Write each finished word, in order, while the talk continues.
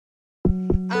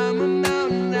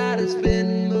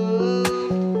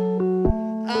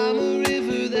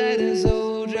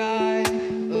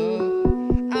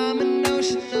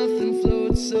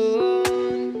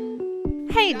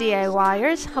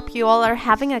DIYers, hope you all are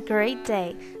having a great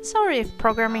day. Sorry if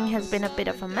programming has been a bit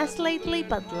of a mess lately,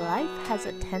 but life has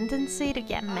a tendency to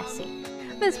get messy.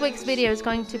 This week's video is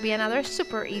going to be another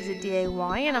super easy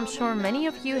DIY, and I'm sure many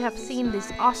of you have seen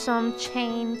these awesome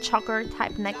chain choker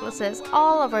type necklaces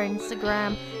all over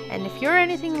Instagram, and if you're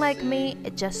anything like me,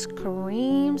 it just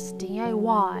screams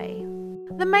DIY.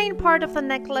 The main part of the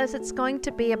necklace, it's going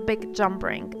to be a big jump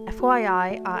ring.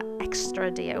 FYI, I extra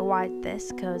DIY'd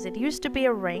this because it used to be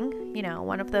a ring, you know,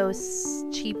 one of those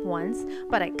cheap ones,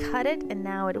 but I cut it and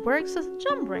now it works as a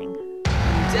jump ring.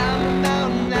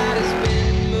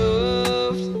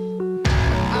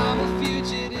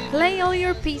 Lay all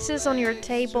your pieces on your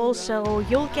table so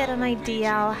you'll get an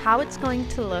idea how it's going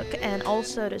to look, and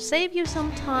also to save you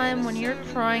some time when you're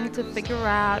trying to figure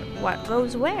out what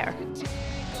goes where.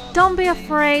 Don't be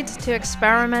afraid to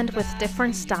experiment with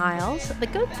different styles. The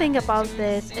good thing about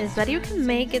this is that you can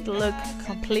make it look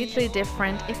completely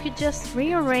different if you just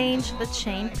rearrange the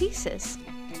chain pieces.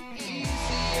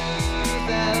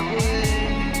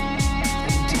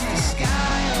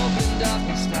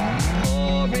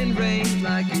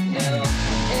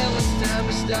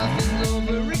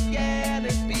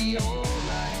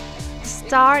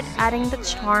 Start adding the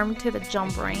charm to the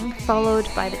jump ring, followed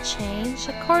by the chains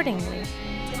accordingly.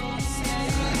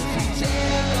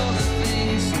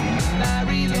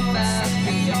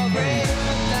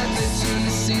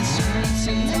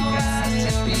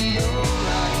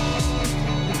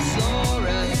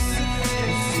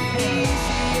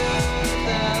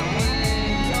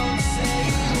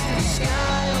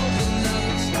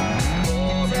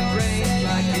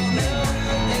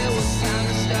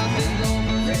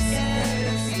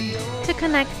 To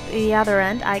connect the other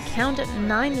end, I counted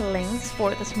 9 links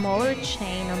for the smaller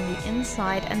chain on the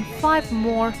inside and 5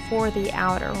 more for the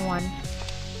outer one.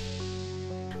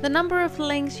 The number of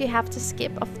links you have to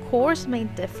skip, of course, may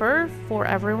differ for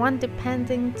everyone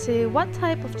depending to what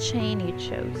type of chain you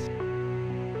chose.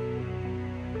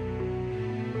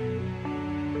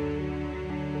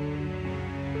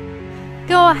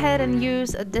 Go ahead and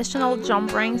use additional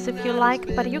jump rings if you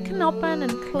like, but you can open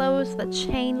and close the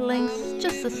chain links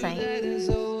just the same.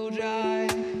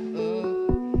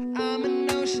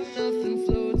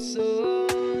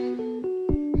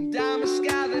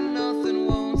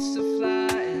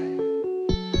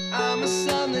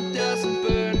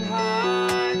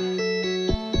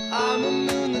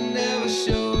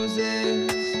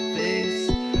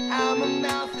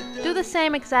 Do the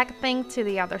same exact thing to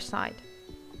the other side.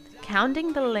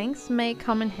 Counting the links may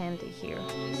come in handy here.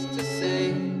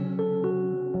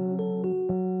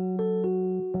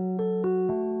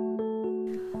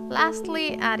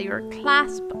 Lastly, add your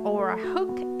clasp or a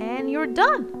hook and you're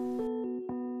done!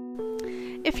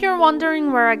 If you're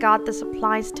wondering where I got the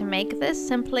supplies to make this,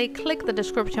 simply click the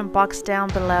description box down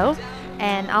below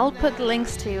and I'll put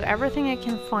links to everything I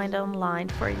can find online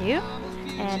for you.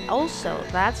 And also,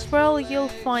 that's where you'll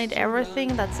find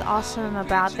everything that's awesome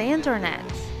about the internet.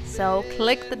 So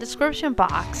click the description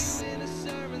box.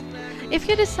 If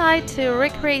you decide to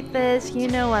recreate this, you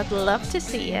know I'd love to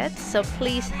see it, so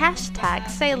please hashtag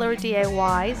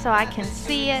SailorDIY so I can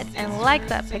see it and like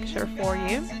that picture for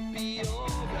you.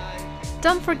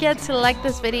 Don't forget to like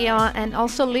this video and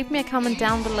also leave me a comment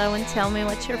down below and tell me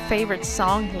what's your favorite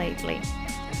song lately.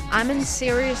 I'm in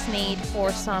serious need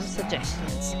for some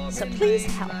suggestions, so please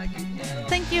help.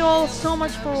 Thank you all so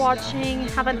much for watching,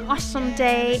 have an awesome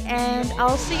day, and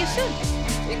I'll see you soon!